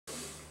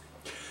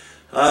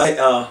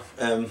I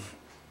am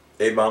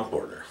a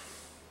Porter.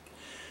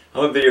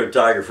 I'm a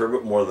videographer,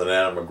 but more than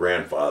that, I'm a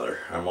grandfather.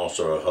 I'm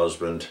also a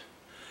husband.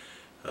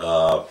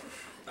 I'm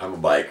a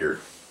biker.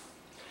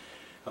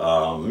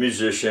 A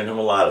musician. I'm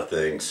a lot of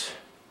things.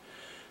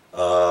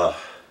 But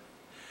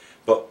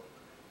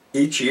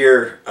each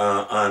year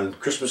on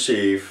Christmas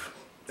Eve,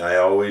 I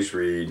always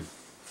read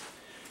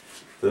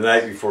The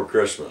Night Before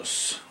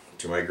Christmas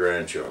to my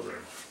grandchildren.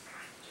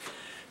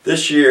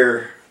 This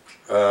year,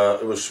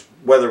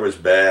 weather was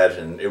bad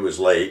and it was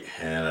late,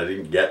 and I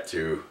didn't get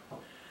to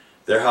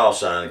their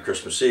house on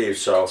Christmas Eve,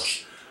 so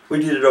we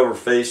did it over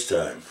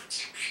FaceTime.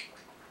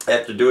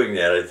 After doing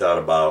that, I thought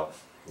about,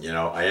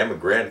 I am a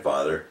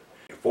grandfather.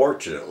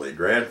 Fortunately,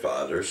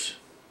 grandfathers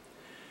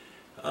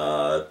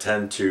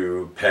tend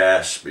to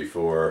pass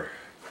before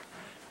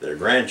their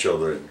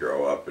grandchildren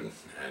grow up and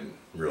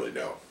really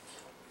know.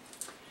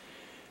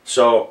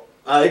 So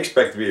I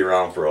expect to be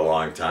around for a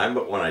long time,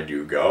 but when I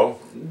do go,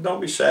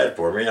 don't be sad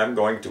for me. I'm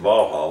going to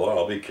Valhalla.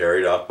 I'll be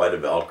carried off by the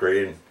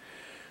Valkyrie, and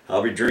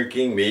I'll be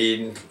drinking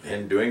mead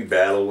and doing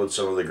battle with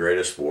some of the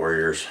greatest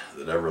warriors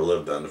that ever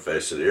lived on the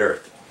face of the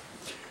earth.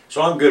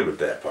 So I'm good with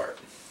that part.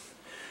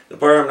 The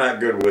part I'm not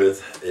good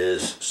with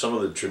is some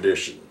of the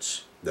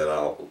traditions that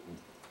I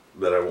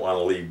want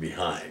to leave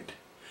behind.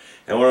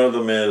 And one of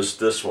them is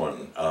this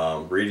one,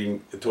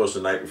 reading It Was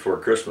the Night Before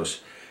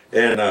Christmas.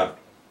 And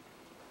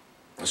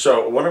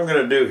so what I'm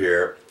going to do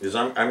here is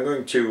I'm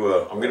going to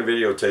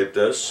videotape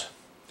this,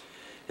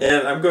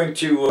 and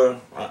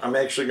I'm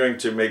actually going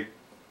to make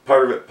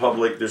part of it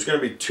public. There's going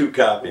to be 2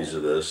 copies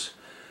of this.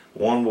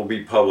 One will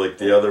be public,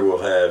 the other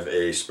will have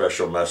a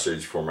special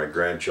message for my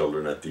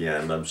grandchildren at the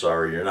end. I'm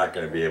sorry you're not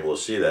going to be able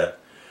to see that.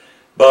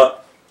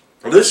 But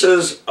this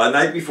is A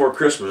Night Before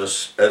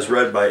Christmas as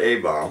read by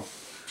A-Bomb.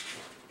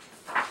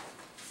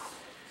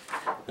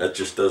 That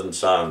just doesn't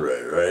sound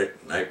right?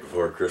 Night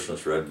Before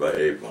Christmas read by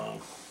A-Bomb.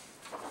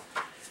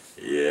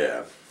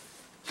 Yeah.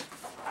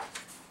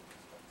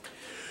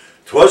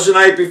 'Twas the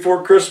night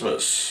before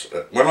Christmas.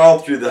 It went all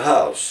through the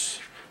house.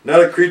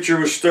 Not a creature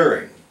was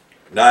stirring,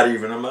 not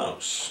even a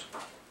mouse.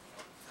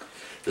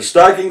 The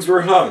stockings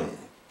were hung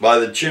by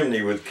the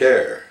chimney with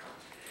care,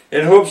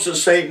 in hopes that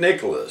St.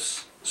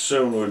 Nicholas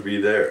soon would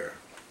be there.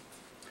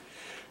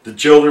 The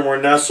children were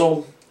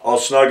nestled, all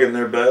snug in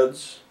their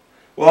beds,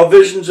 while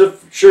visions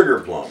of sugar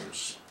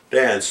plums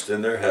danced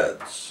in their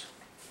heads.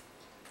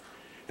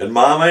 And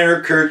Mama in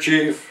her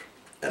kerchief,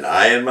 and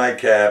I in my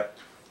cap,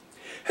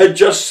 had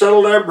just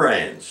settled our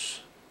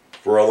brains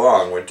for a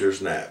long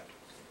winter's nap.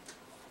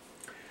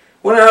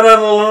 When out on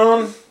the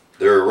lawn,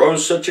 there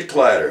arose such a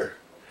clatter,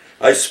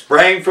 I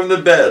sprang from the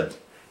bed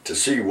to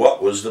see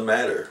what was the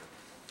matter.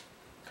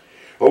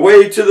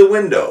 Away to the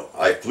window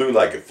I flew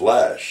like a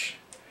flash,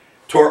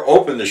 tore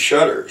open the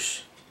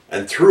shutters,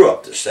 and threw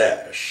up the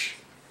sash.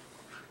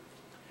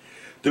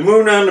 The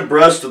moon on the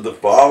breast of the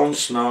fallen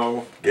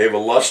snow gave a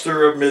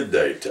luster of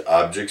midday to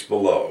objects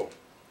below,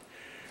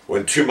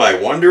 when to my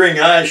wondering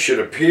eyes should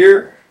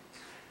appear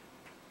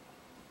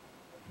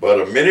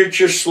but a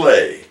miniature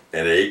sleigh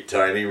and 8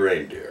 tiny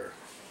reindeer.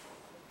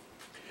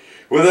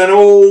 With a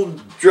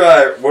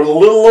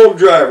little old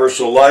driver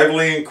so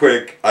lively and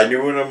quick, I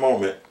knew in a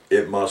moment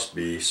it must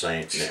be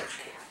Saint Nick.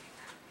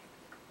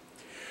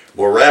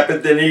 More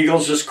rapid than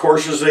eagles, as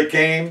course as they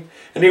came,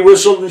 and he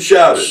whistled and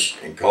shouted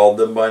and called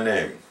them by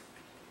name.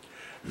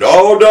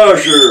 Now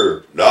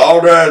Dasher, now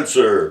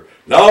Dancer,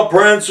 now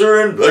Prancer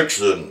and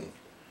Vixen,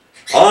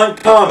 on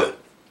Comet,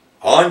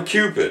 on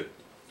Cupid,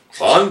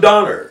 on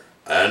Donner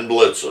and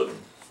Blitzen.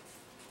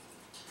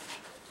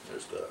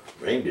 There's the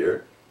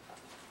reindeer.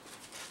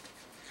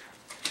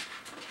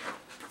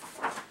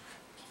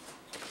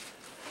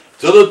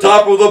 To the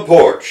top of the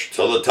porch,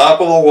 to the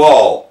top of the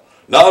wall,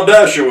 now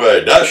dash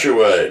away, dash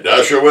away,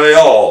 dash away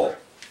all.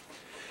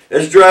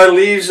 As dry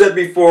leaves that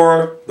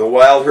before the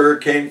wild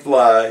hurricane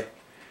fly,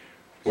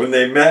 when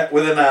they met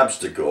with an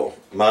obstacle,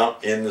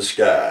 mount in the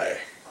sky.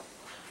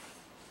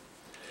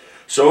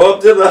 So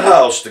up to the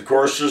house the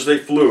coursers they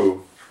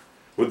flew,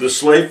 with the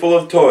sleigh full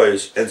of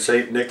toys and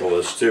St.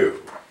 Nicholas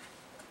too.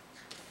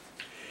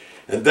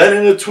 And then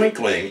in a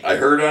twinkling I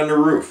heard on the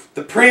roof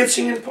the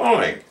prancing and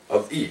pawing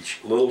of each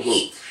little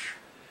hoof.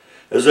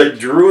 As I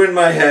drew in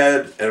my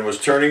head and was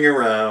turning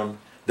around,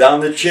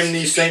 down the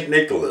chimney St.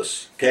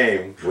 Nicholas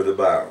came with a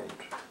bound.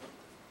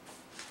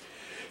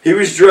 He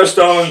was dressed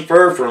all in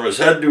fur from his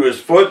head to his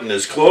foot, and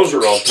his clothes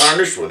were all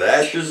tarnished with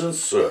ashes and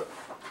soot.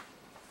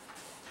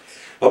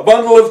 A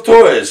bundle of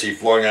toys he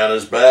flung on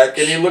his back,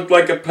 and he looked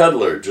like a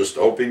peddler just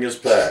opening his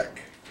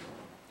pack.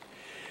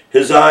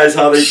 His eyes,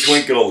 how they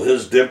twinkled,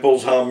 his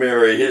dimples, how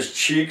merry, his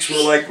cheeks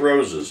were like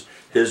roses,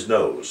 his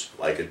nose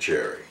like a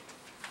cherry.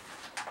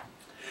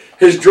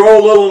 His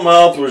droll little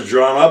mouth was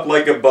drawn up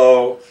like a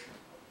bow,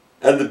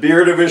 and the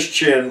beard of his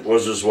chin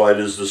was as white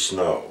as the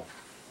snow.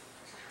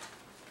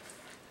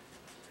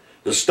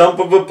 The stump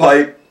of a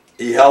pipe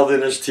he held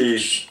in his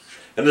teeth,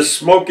 and the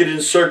smoke it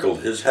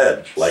encircled his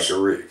head like a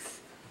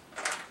wreath.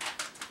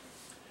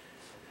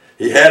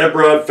 He had a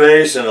broad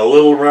face and a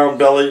little round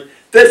belly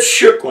that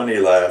shook when he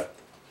laughed,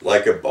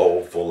 like a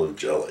bowl full of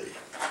jelly.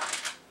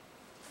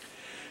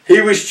 He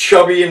was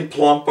chubby and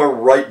plump, a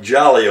right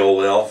jolly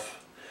old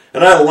elf,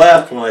 and I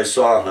laughed when I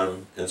saw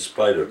him in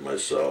spite of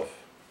myself.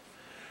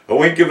 A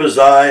wink of his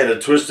eye and a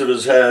twist of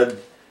his head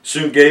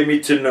soon gave me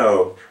to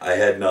know I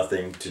had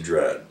nothing to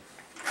dread.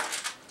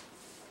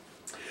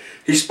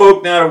 He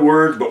spoke not a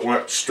word, but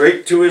went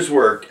straight to his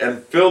work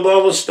and filled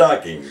all the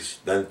stockings,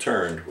 then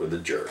turned with a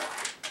jerk.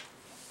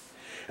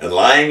 And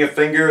laying a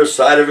finger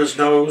aside of his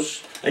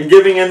nose, and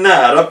giving a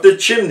nod up the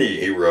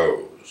chimney he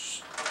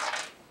rose.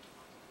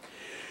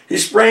 He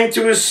sprang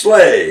to his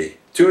sleigh,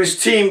 to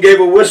his team gave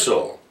a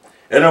whistle,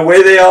 and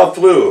away they all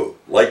flew,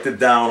 like the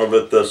down of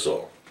a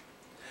thistle.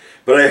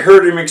 But I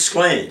heard him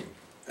exclaim,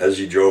 as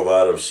he drove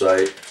out of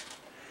sight,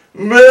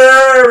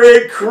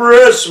 "Merry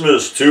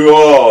Christmas to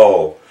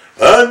all,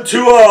 and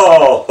to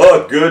all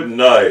a good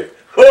night.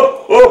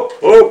 Ho, ho,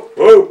 ho,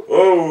 ho,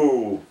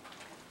 ho."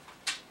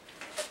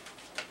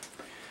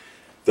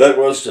 That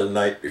was The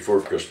Night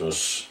Before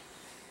Christmas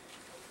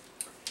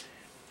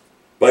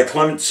by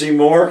Clement C.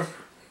 Moore,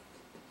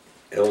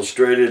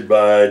 illustrated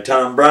by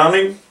Tom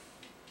Browning,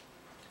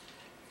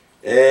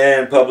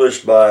 and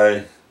published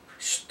by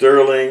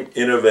Sterling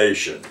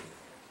Innovation.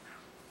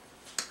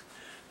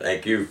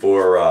 Thank you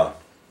for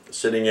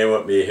sitting in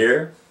with me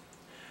here.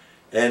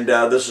 And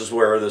this is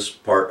where this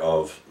part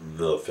of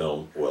the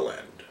film will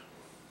end.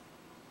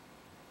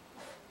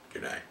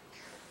 Good night.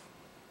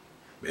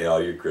 May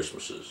all your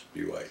Christmases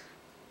be white.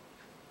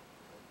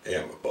 Hey,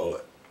 I'm a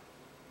poet.